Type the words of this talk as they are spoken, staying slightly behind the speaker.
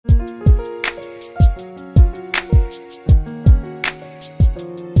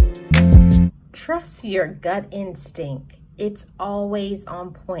trust your gut instinct. It's always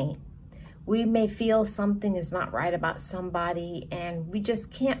on point. We may feel something is not right about somebody and we just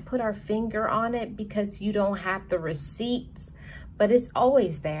can't put our finger on it because you don't have the receipts, but it's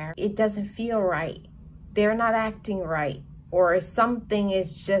always there. It doesn't feel right. They're not acting right, or something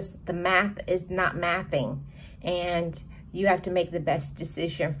is just, the math is not mathing, and you have to make the best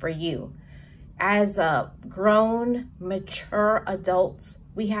decision for you. As a grown, mature adults,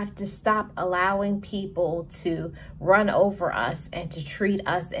 we have to stop allowing people to run over us and to treat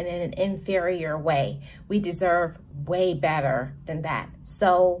us in an inferior way. We deserve way better than that.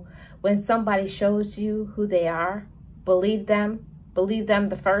 So when somebody shows you who they are, believe them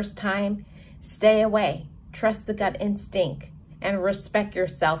the first time, stay away, trust the gut instinct, and respect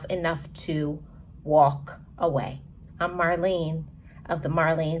yourself enough to walk away. I'm Marlene of the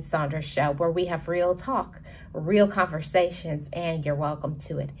Marlene Saunders Show, where we have real talk, real conversations, and you're welcome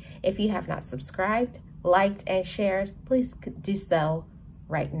to it. If you have not subscribed, liked, and shared, please do so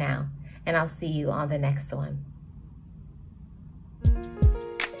right now. And I'll see you on the next one.